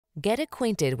Get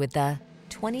acquainted with the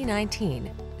 2019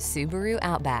 Subaru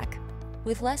Outback.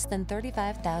 With less than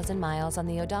 35,000 miles on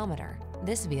the odometer,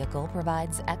 this vehicle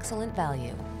provides excellent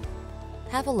value.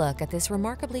 Have a look at this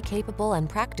remarkably capable and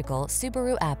practical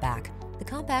Subaru Outback, the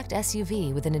compact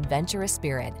SUV with an adventurous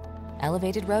spirit.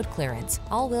 Elevated road clearance,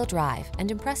 all-wheel drive,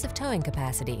 and impressive towing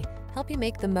capacity help you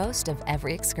make the most of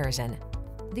every excursion.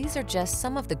 These are just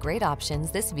some of the great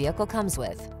options this vehicle comes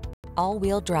with: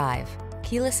 all-wheel drive,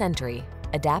 keyless entry,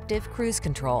 adaptive cruise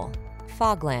control,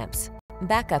 fog lamps,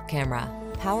 backup camera,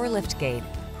 power liftgate,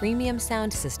 premium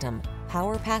sound system,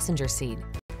 power passenger seat,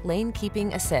 lane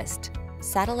keeping assist,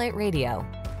 satellite radio.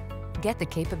 Get the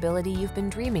capability you've been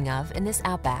dreaming of in this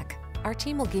Outback. Our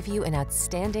team will give you an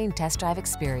outstanding test drive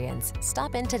experience.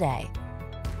 Stop in today.